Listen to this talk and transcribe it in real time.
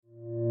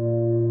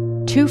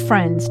Two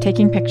friends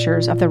taking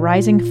pictures of the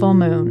rising full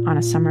moon on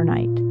a summer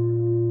night.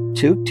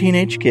 Two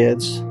teenage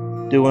kids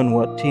doing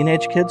what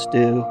teenage kids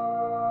do.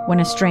 When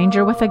a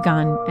stranger with a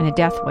gun and a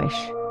death wish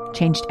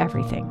changed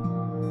everything.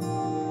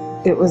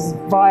 It was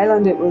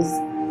violent, it was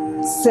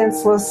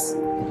senseless,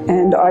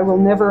 and I will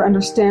never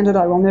understand it,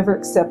 I will never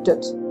accept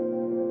it.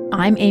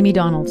 I'm Amy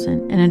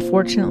Donaldson, and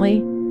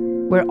unfortunately,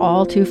 we're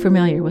all too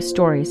familiar with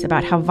stories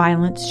about how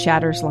violence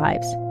shatters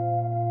lives.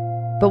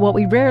 But what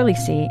we rarely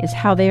see is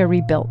how they are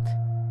rebuilt.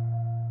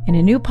 In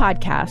a new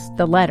podcast,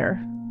 The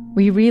Letter,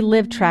 we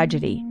relive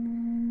tragedy,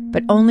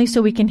 but only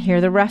so we can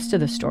hear the rest of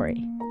the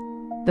story.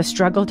 The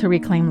struggle to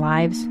reclaim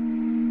lives,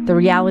 the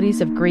realities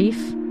of grief,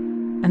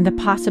 and the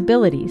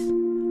possibilities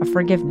of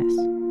forgiveness.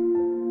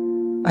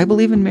 I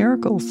believe in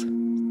miracles.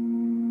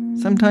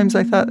 Sometimes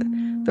I thought,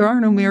 there are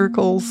no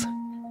miracles.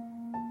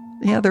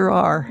 Yeah, there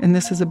are, and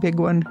this is a big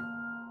one.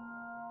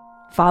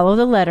 Follow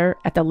The Letter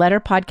at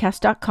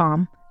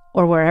theletterpodcast.com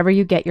or wherever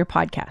you get your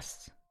podcasts.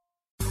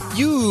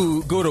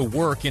 You go to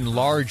work in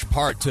large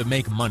part to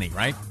make money,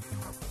 right?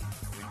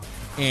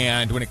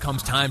 And when it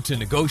comes time to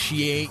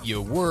negotiate,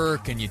 you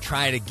work and you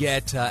try to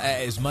get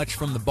as much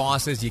from the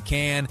boss as you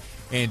can.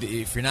 And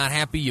if you're not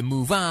happy, you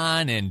move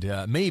on.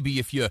 And maybe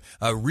if you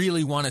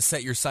really want to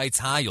set your sights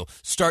high, you'll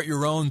start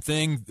your own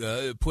thing,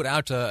 put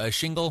out a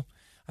shingle.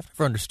 I've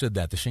never understood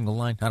that, the shingle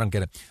line. I don't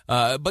get it.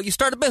 But you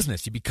start a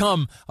business. You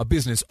become a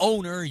business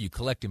owner. You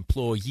collect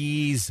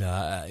employees.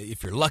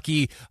 If you're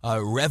lucky,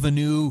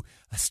 revenue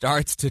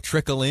starts to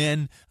trickle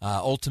in.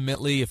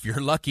 Ultimately, if you're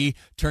lucky,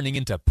 turning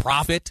into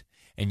profit.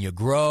 And you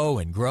grow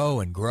and grow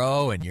and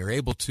grow, and you're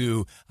able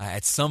to,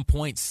 at some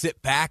point,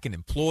 sit back and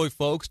employ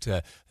folks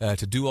to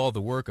do all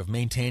the work of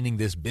maintaining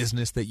this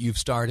business that you've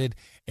started.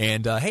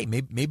 And, hey,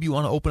 maybe you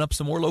want to open up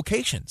some more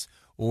locations.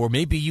 Or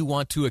maybe you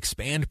want to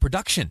expand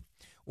production.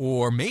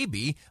 Or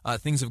maybe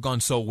things have gone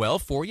so well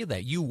for you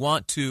that you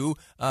want to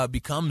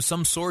become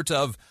some sort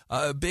of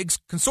big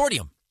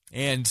consortium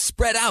and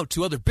spread out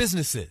to other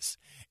businesses.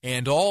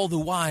 And all the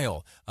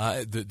while,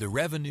 the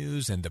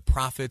revenues and the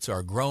profits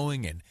are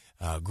growing, and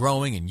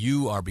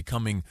you are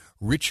becoming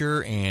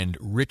richer and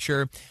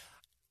richer.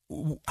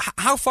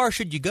 How far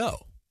should you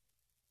go?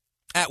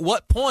 At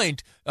what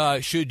point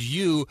should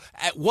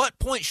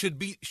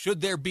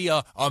there be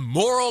a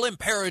moral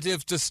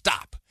imperative to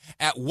stop?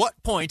 At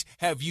what point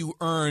have you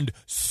earned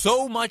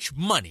so much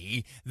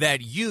money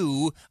that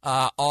you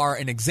are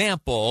an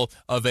example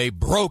of a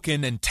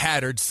broken and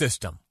tattered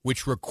system,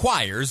 which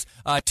requires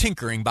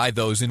tinkering by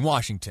those in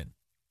Washington?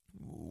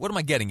 What am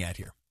I getting at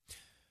here?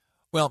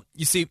 Well,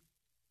 you see,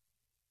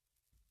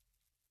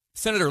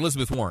 Senator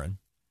Elizabeth Warren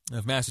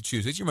of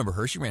Massachusetts, you remember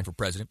her, she ran for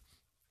president.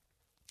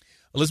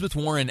 Elizabeth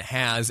Warren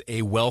has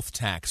a wealth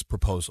tax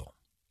proposal,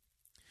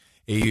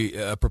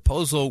 a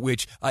proposal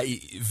which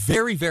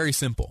very, very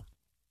simple.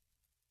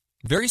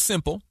 Very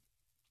simple,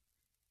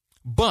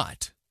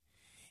 but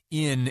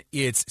in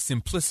its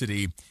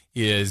simplicity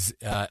is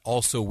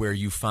also where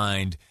you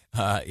find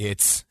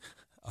its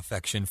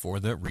affection for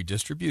the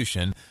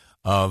redistribution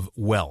of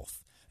wealth.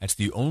 That's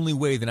the only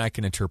way that I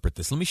can interpret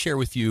this. Let me share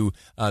with you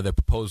the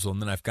proposal,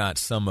 and then I've got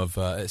some of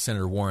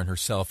Senator Warren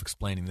herself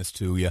explaining this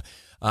to you.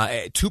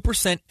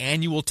 2%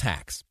 annual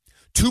tax.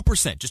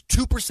 2%, just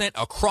 2%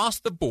 across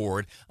the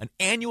board, an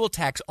annual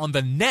tax on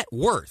the net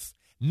worth,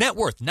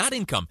 not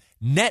income,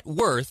 net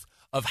worth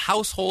of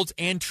households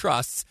and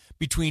trusts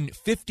between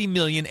 $50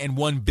 million and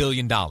 $1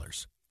 billion.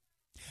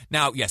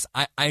 Now, yes,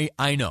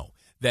 I know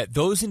that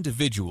those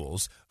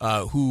individuals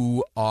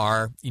who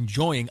are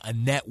enjoying a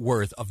net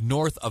worth of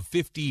north of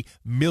 $50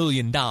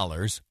 million,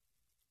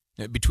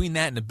 between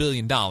that and $1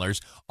 billion,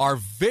 are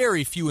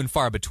very few and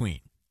far between.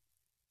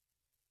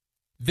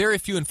 Very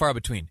few and far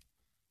between.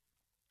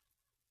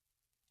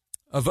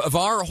 Of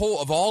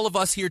all of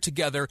us here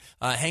together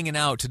hanging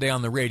out today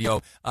on the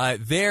radio,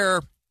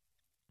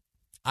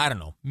 I don't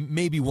know,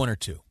 maybe one or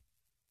two.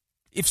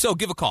 If so,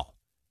 give a call.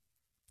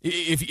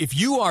 If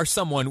you are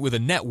someone with a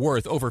net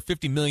worth over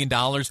 $50 million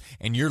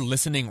and you're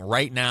listening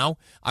right now,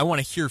 I want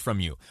to hear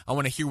from you. I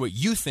want to hear what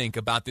you think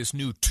about this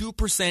new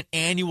 2%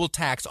 annual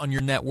tax on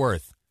your net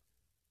worth.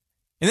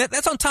 And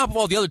that's on top of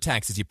all the other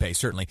taxes you pay,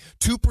 certainly.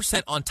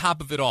 2% on top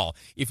of it all.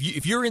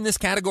 If you're in this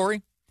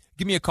category,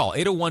 give me a call,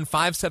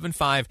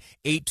 801-575-8255,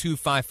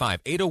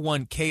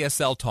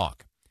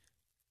 801-KSL-TALK.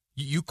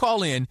 You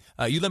call in,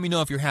 you let me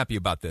know if you're happy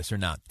about this or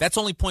not. That's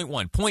only point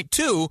one. Point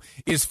two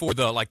is for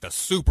the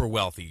super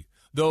wealthy,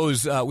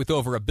 those with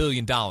over $1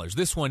 billion.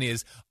 This one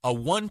is a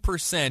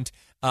 1%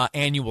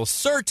 annual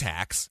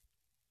surtax.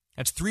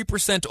 That's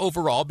 3%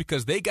 overall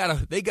because they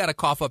gotta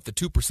cough up the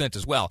 2%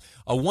 as well.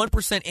 A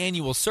 1%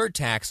 annual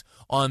surtax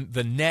on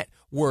the net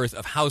worth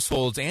of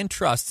households and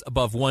trusts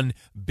above $1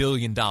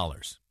 billion.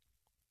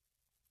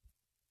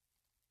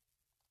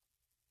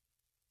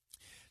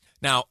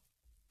 Now,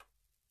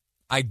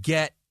 I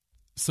get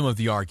some of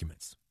the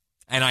arguments,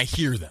 and I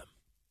hear them.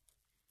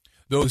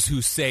 Those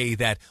who say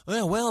that,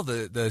 well,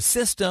 the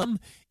system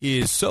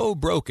is so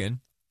broken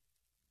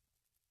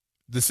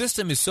The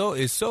system is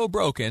so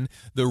broken.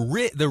 The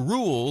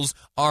rules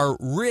are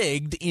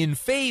rigged in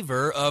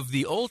favor of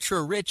the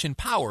ultra rich and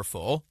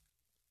powerful.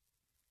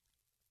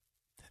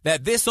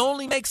 That this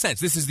only makes sense.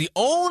 This is the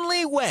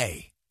only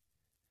way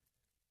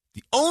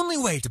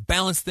to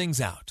balance things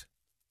out.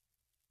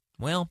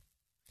 Well,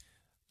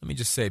 let me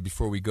just say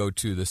before we go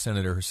to the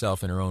senator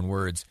herself in her own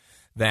words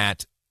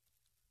that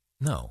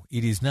no,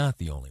 it is not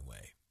the only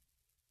way.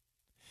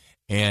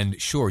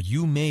 And sure,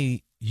 you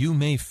may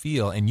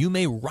feel, and you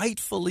may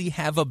rightfully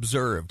have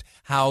observed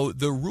how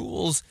the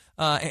rules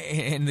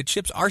and the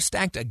chips are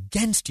stacked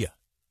against you.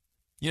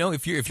 You know,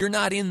 if you're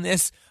not in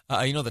this,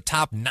 the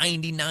top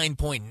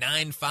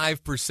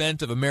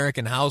 99.95% of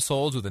American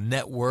households with a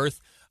net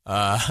worth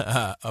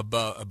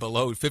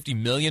below 50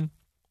 million,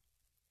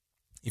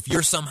 if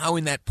you're somehow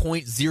in that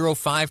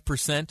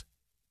 0.05%,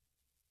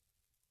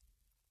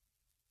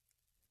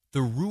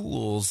 the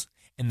rules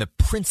and the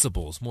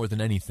principles more than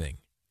anything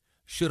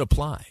should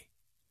apply.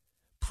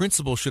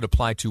 Principle should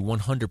apply to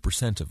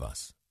 100% of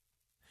us.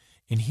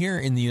 And here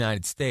in the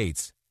United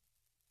States,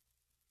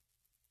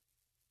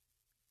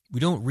 we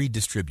don't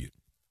redistribute.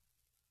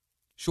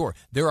 Sure,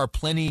 there are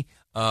plenty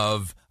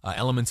of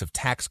elements of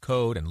tax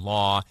code and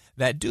law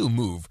that do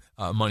move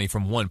money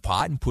from one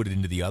pot and put it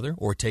into the other,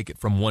 or take it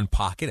from one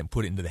pocket and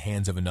put it into the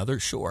hands of another,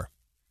 sure.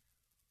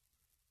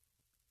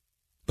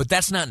 But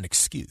that's not an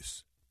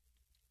excuse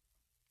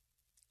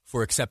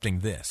for accepting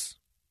this.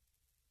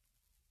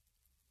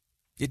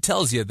 It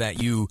tells you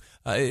that you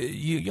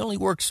only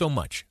work so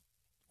much,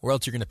 or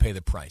else you're going to pay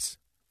the price.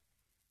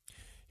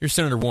 Here's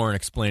Senator Warren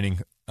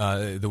explaining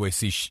the way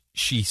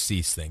she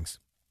sees things.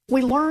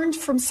 We learned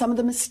from some of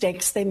the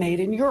mistakes they made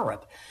in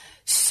Europe.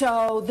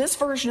 So this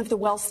version of the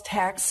wealth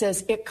tax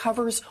says it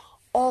covers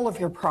all of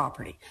your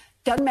property.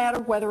 Doesn't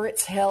matter whether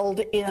it's held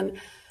in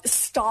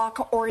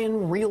stock or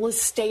in real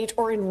estate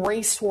or in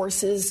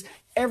racehorses.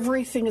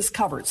 Everything is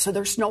covered. So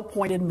there's no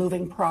point in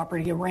moving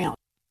property around.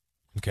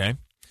 Okay.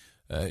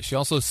 She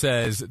also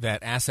says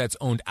that assets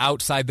owned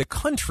outside the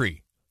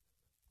country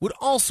would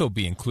also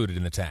be included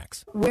in the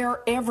tax.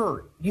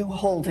 Wherever you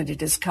hold it,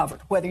 it is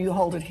covered. Whether you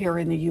hold it here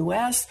in the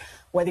U.S.,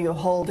 whether you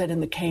hold it in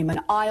the Cayman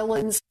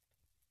Islands.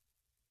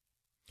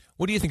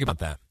 What do you think about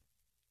that?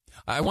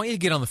 I want you to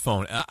get on the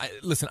phone.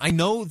 Listen, I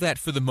know that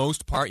for the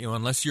most part,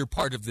 unless you're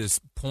part of this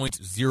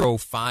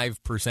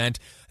 0.05%,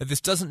 that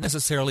this doesn't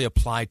necessarily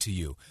apply to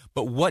you.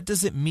 But what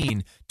does it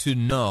mean to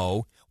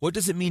know? What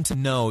does it mean to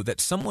know that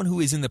someone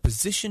who is in the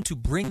position to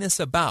bring this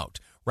about?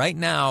 Right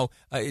now,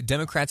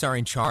 Democrats are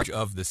in charge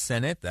of the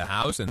Senate, the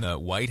House, and the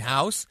White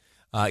House.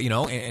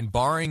 And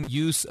barring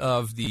use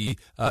of the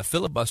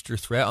filibuster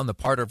threat on the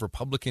part of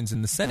Republicans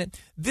in the Senate,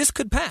 this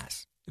could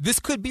pass. This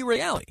could be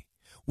reality.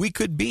 We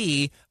could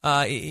be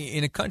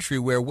in a country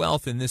where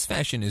wealth in this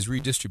fashion is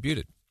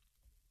redistributed.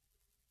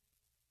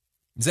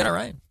 Is that all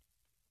right?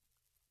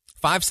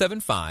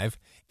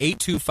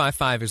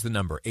 575-8255 is the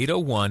number.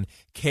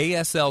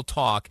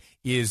 801-KSL-TALK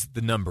is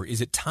the number. Is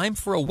it time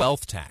for a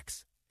wealth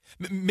tax?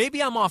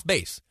 Maybe I'm off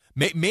base.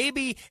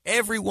 Maybe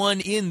everyone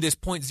in this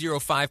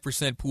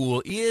 0.05%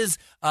 pool is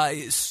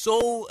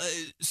so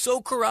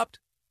corrupt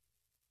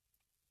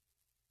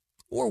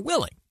or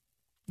willing.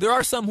 There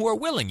are some who are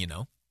willing,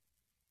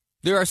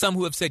 There are some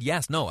who have said,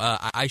 yes, no,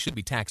 I should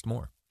be taxed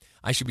more.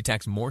 I should be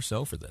taxed more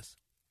so for this.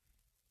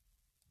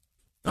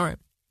 All right,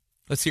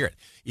 let's hear it.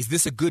 Is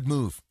this a good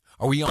move?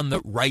 Are we on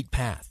the right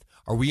path?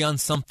 Are we on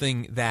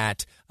something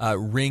that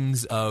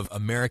rings of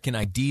American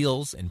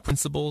ideals and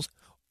principles?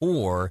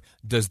 Or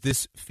does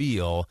this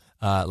feel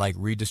like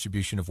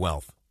redistribution of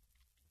wealth?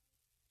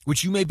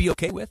 Which you may be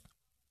okay with,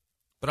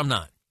 but I'm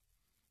not.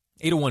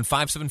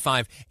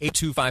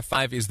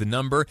 801-575-8255 is the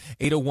number.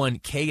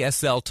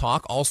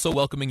 801-KSL-TALK. Also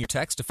welcoming your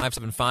text to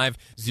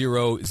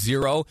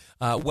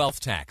 57500.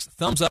 Wealth tax.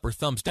 Thumbs up or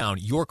thumbs down.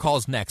 Your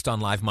call's next on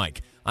Live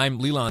Mike. I'm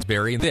Lee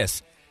Lonsberry, and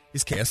this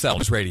is KSL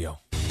News Radio.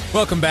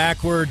 Welcome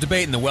back. We're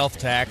debating the wealth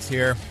tax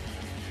here.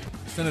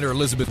 Senator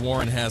Elizabeth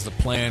Warren has a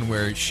plan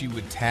where she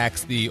would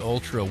tax the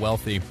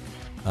ultra-wealthy.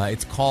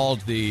 It's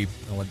called the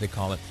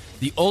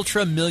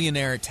Ultra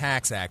Millionaire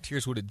Tax Act.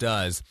 Here's what it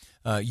does.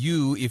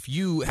 If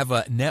you have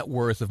a net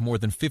worth of more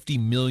than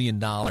 $50 million,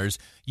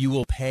 you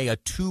will pay a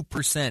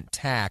 2%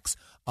 tax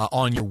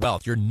on your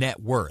wealth, your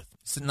net worth.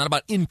 It's not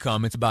about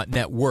income, it's about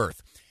net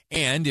worth.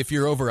 And if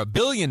you're over $1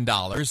 billion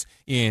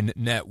in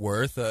net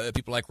worth,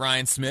 people like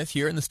Ryan Smith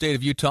here in the state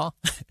of Utah,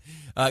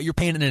 you're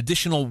paying an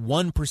additional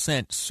 1%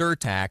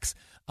 surtax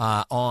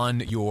on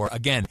your,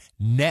 again,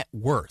 net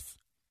worth.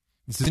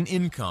 This is an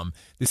income.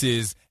 This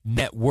is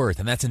net worth,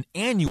 and that's an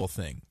annual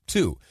thing,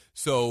 too.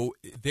 So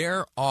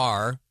there's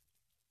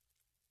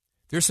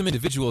some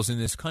individuals in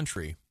this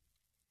country.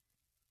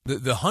 The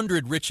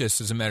 100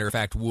 richest, as a matter of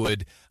fact,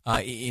 would,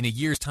 in a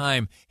year's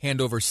time,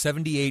 hand over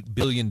 $78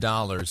 billion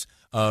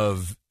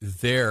of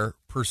their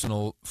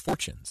personal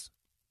fortunes.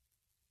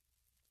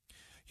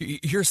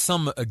 Here's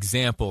some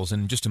examples,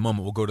 and in just a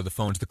moment we'll go to the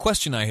phones. The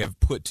question I have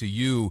put to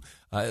you,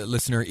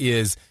 listener,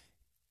 is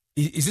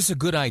this a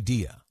good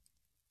idea?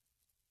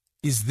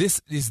 Is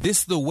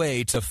this the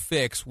way to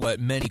fix what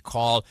many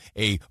call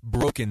a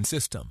broken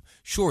system?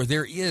 Sure,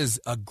 there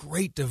is a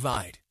great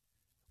divide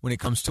when it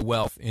comes to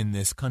wealth in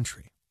this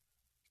country.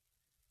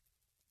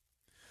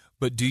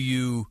 But do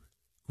you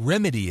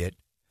remedy it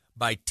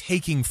by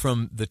taking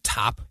from the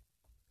top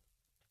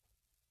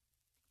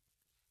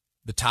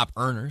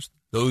earners,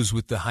 those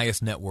with the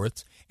highest net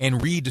worths,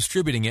 and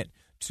redistributing it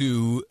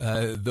to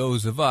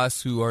those of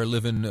us who are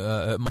living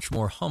much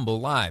more humble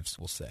lives,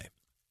 we'll say?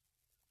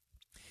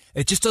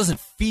 It just doesn't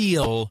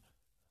feel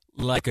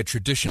like a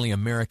traditionally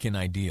American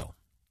ideal.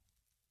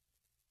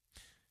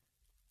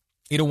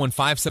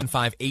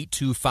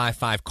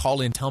 801-575-8255.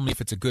 Call in. Tell me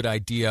if it's a good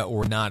idea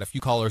or not. A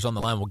few callers on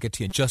the line. We'll get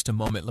to you in just a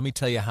moment. Let me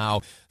tell you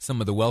how some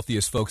of the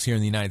wealthiest folks here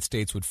in the United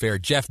States would fare.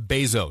 Jeff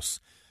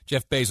Bezos.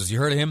 Jeff Bezos. You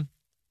heard of him?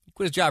 He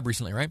quit his job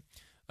recently, right?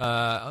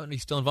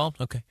 He's still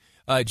involved? Okay.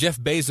 Jeff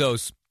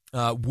Bezos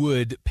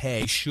would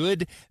pay,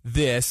 should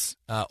this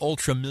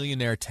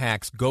ultra-millionaire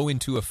tax go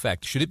into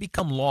effect, should it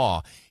become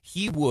law,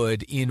 he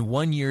would, in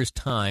 1 year's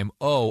time,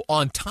 owe,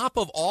 on top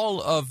of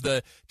all of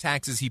the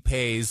taxes he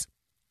pays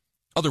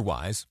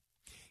otherwise,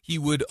 he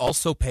would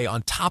also pay,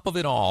 on top of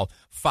it all,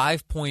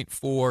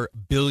 $5.4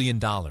 billion.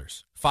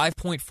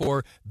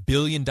 $5.4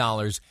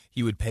 billion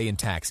he would pay in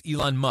tax.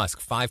 Elon Musk,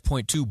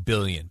 $5.2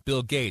 billion.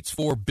 Bill Gates,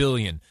 $4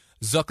 billion.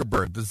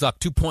 Zuckerberg, the Zuck,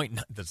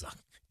 2.9, the Zuck.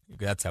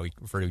 That's how we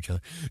refer to each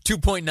other.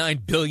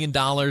 $2.9 billion.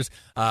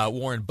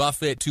 Warren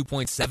Buffett,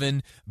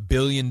 $2.7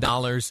 billion.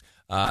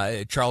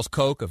 Charles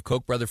Koch of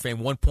Koch brother fame,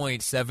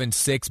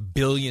 $1.76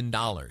 billion.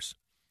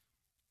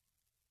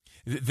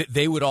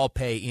 They would all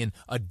pay in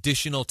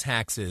additional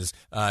taxes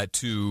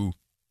to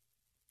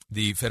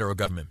the federal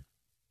government.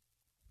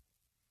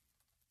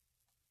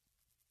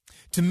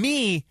 To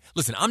me,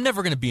 listen, I'm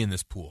never going to be in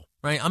this pool,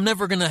 right? I'm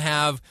never going to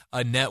have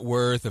a net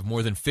worth of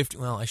more than 50.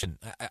 Well, I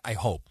shouldn't. I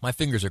hope. My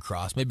fingers are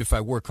crossed. Maybe if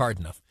I work hard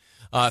enough.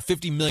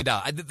 $50 million.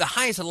 The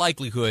highest of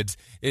likelihoods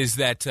is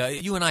that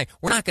you and I,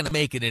 we're not going to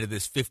make it into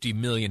this $50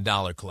 million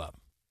club.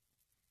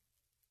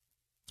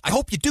 I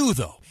hope you do,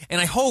 though.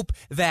 And I hope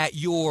that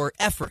your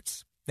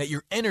efforts, that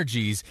your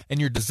energies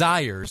and your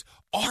desires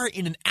are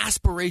in an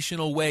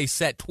aspirational way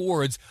set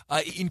towards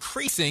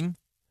increasing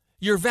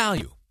your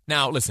value.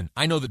 Now, listen,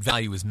 I know that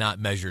value is not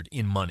measured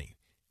in money.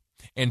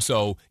 And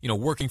so,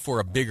 working for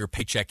a bigger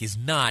paycheck is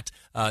not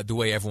the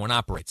way everyone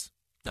operates.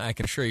 I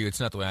can assure you it's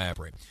not the way I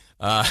operate.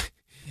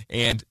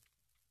 And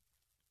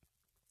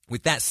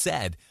with that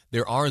said,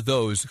 there are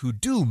those who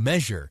do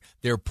measure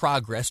their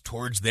progress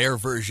towards their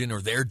version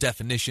or their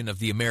definition of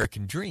the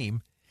American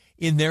dream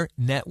in their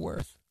net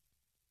worth.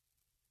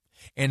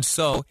 And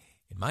so,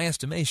 in my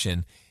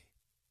estimation,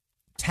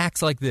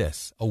 tax like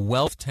this, a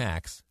wealth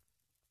tax,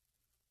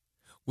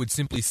 would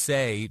simply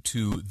say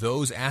to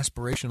those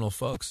aspirational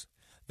folks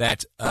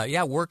that,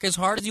 work as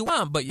hard as you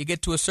want, but you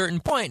get to a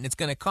certain point and it's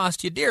going to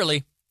cost you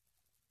dearly.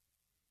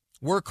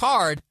 Work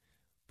hard,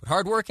 but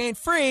hard work ain't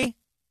free.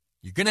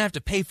 You're going to have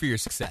to pay for your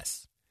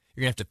success.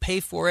 You're going to have to pay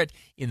for it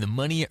in the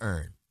money you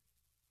earn.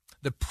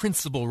 The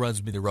principle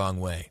rubs me the wrong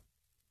way.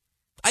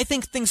 I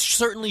think things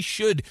certainly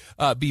should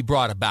be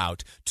brought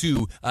about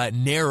to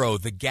narrow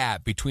the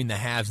gap between the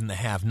haves and the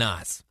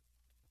have-nots.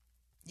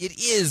 It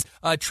is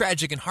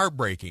tragic and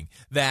heartbreaking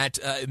that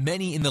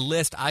many in the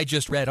list I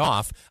just read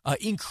off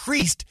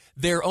increased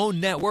their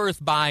own net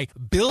worth by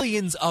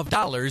billions of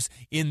dollars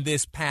in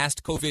this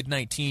past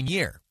COVID-19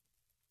 year.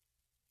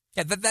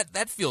 Yeah,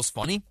 that feels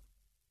funny.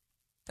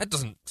 That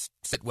doesn't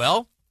sit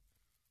well.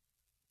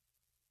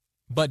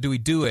 But do we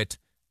do it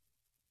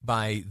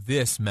by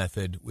this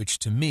method, which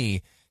to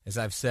me, as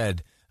I've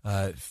said,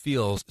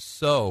 feels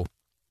so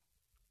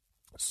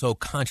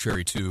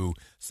contrary to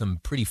some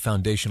pretty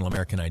foundational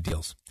American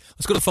ideals.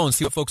 Let's go to the phone and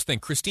see what folks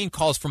think. Christine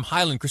calls from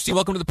Highland. Christine,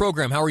 welcome to the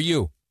program. How are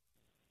you?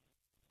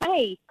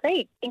 Hi,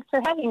 great. Thanks for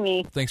having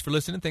me. Thanks for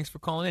listening. Thanks for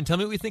calling in. Tell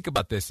me what you think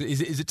about this.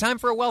 Is it time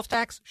for a wealth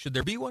tax? Should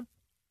there be one?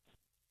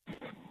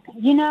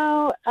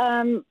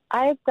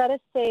 I've got to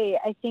say,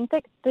 I think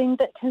the thing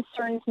that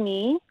concerns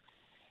me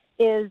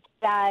is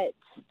that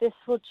this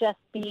will just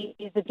be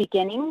the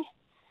beginning.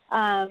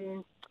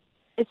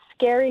 It's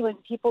scary when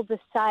people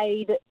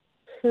decide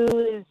who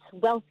is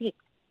wealthy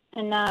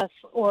enough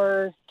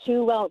or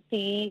too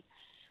wealthy.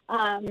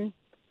 I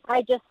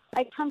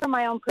come from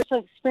my own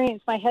personal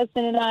experience. My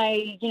husband and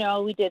I,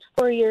 we did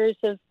 4 years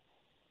of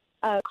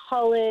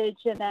college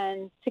and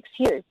then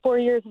 4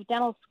 years of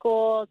dental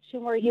school, 2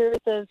 more years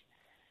of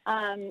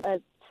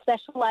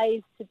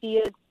specialized to be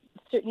a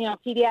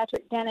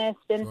pediatric dentist.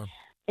 And Sure.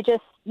 it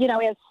just, we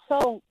have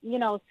so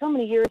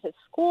many years of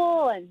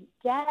school and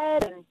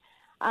debt and,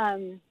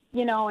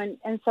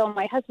 and so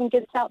my husband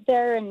gets out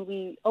there and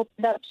we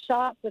opened up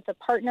shop with a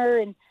partner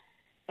and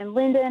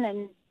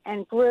Linden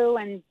and grew.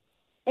 And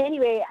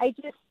anyway,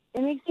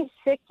 it makes me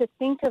sick to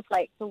think of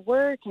like the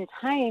work and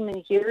time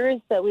and years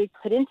that we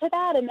put into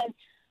that. And then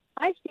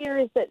my fear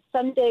is that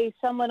someday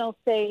someone will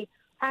say,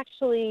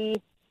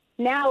 actually,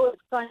 now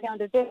it's gone down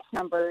to this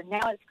number.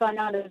 Now it's gone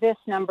down to this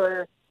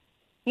number,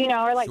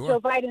 or like Sure. Joe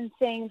Biden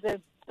saying the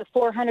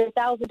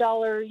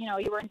 $400,000,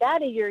 you were in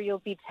that a year, you'll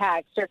be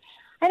taxed. Or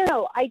I don't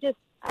know.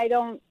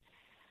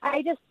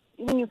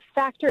 When you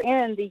factor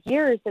in the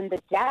years and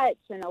the debts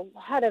and a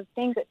lot of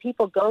things that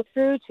people go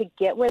through to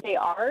get where they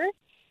are,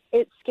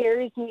 it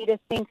scares me to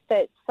think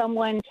that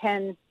someone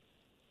can,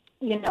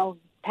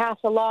 pass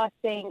a law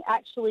saying,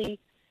 actually,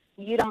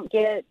 you don't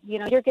get,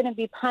 you're going to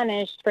be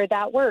punished for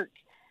that work.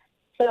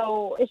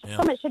 So it's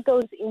so much that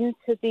goes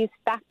into these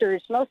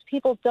factors. Most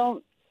people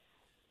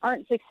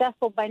aren't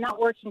successful by not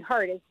working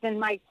hard. It's been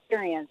my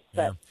experience.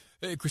 But.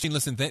 Hey, Christine,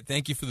 listen,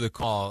 thank you for the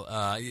call.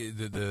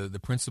 The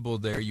principle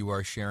there you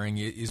are sharing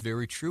is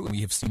very true.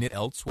 We have seen it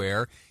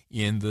elsewhere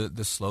in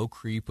the slow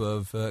creep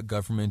of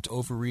government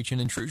overreach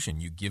and intrusion.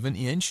 You give an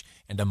inch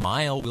and a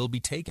mile will be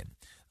taken.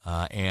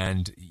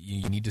 And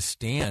you need to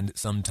stand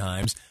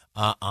sometimes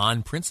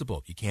on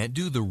principle. You can't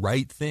do the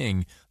right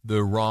thing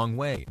the wrong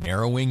way.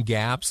 Narrowing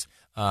gaps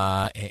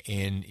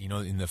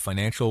in the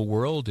financial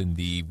world, in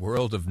the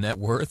world of net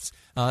worths,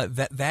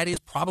 that is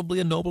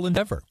probably a noble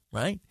endeavor,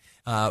 right?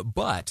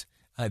 But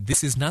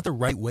this is not the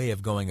right way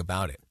of going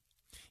about it.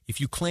 If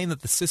you claim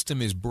that the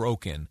system is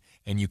broken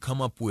and you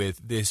come up with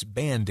this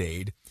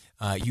Band-Aid,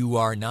 you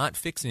are not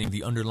fixing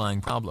the underlying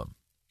problem,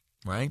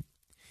 right?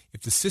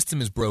 If the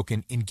system is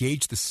broken,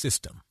 engage the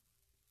system.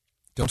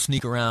 Don't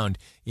sneak around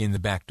in the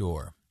back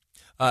door.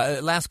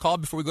 Last call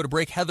before we go to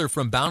break. Heather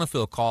from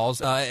Bountiful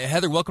calls.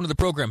 Heather, welcome to the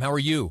program. How are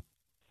you?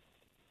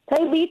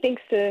 Hey, Lee.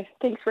 Thanks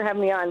for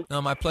having me on.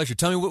 Oh, my pleasure.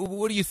 Tell me,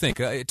 what do you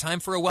think? Time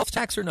for a wealth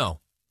tax or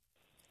no?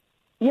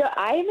 Yeah,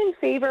 I'm in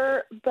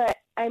favor, but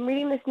I'm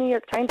reading this New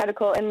York Times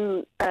article,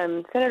 and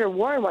Senator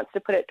Warren wants to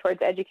put it towards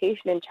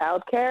education and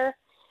childcare.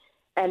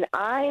 And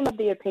I'm of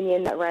the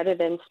opinion that rather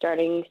than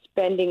starting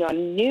spending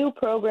on new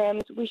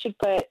programs, we should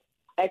put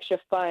extra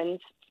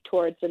funds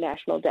towards the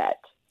national debt.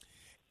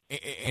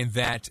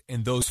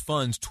 And those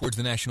funds towards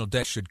the national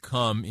debt should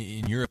come,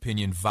 in your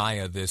opinion,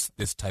 via this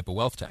type of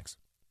wealth tax.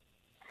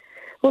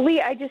 Well,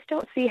 Lee, I just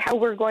don't see how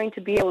we're going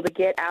to be able to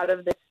get out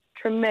of this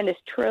tremendous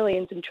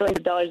trillions and trillions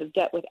of dollars of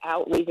debt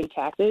without raising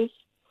taxes.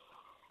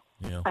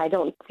 Yeah. I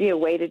don't see a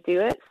way to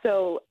do it.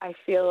 So I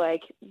feel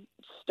like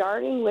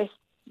starting with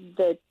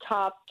the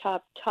top,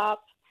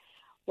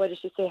 what did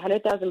she say,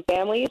 100,000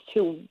 families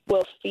who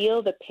will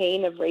feel the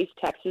pain of raised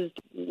taxes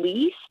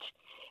least,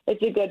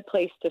 it's a good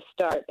place to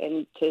start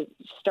and to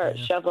start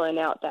shoveling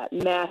out that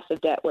massive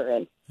debt we're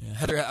in. Yeah.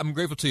 Heather, I'm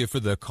grateful to you for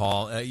the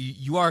call.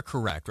 You are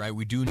correct, right?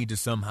 We do need to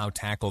somehow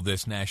tackle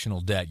this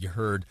national debt. You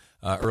heard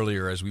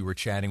earlier as we were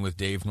chatting with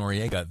Dave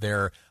Noriega,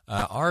 there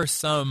are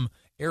some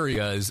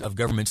areas of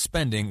government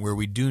spending where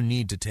we do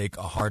need to take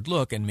a hard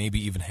look and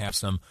maybe even have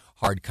some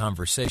hard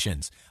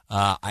conversations.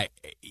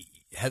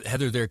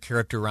 Heather there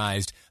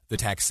characterized the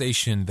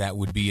taxation that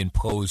would be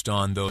imposed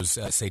on those,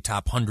 say,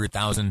 top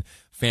 100,000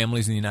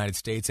 families in the United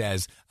States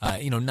as,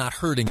 not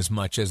hurting as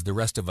much as the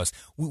rest of us.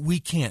 We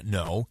can't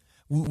know.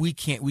 We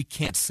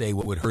can't say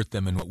what would hurt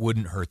them and what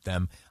wouldn't hurt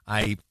them.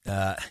 They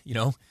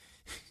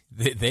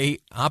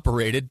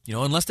operated,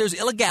 unless there's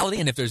illegality,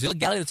 and if there's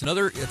illegality, that's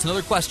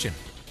another question.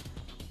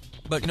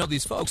 But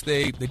these folks,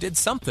 they did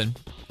something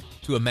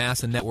to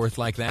amass a net worth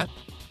like that.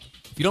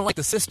 If you don't like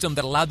the system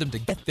that allowed them to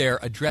get there,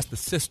 address the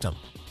system.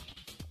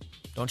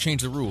 Don't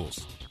change the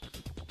rules.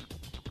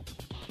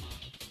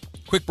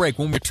 Quick break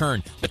when we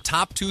return. The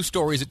top 2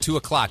 stories at 2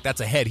 o'clock.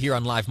 That's ahead here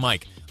on Live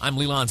Mike. I'm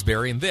Lee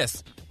Lonsberry, and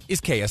this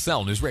is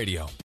KSL News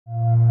Radio.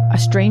 A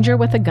stranger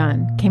with a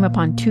gun came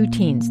upon 2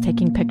 teens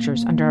taking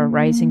pictures under a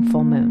rising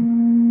full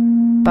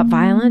moon. But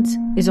violence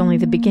is only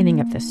the beginning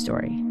of this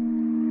story.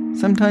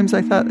 Sometimes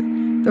I thought,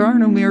 there are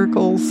no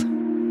miracles.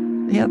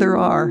 Yeah, there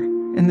are,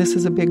 and this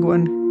is a big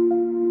one.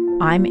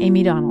 I'm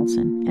Amy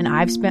Donaldson, and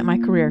I've spent my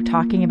career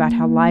talking about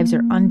how lives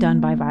are undone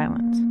by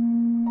violence.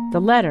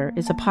 The Letter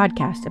is a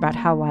podcast about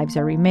how lives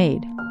are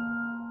remade.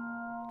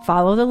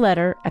 Follow The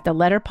Letter at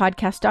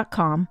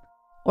theletterpodcast.com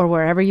or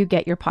wherever you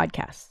get your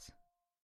podcasts.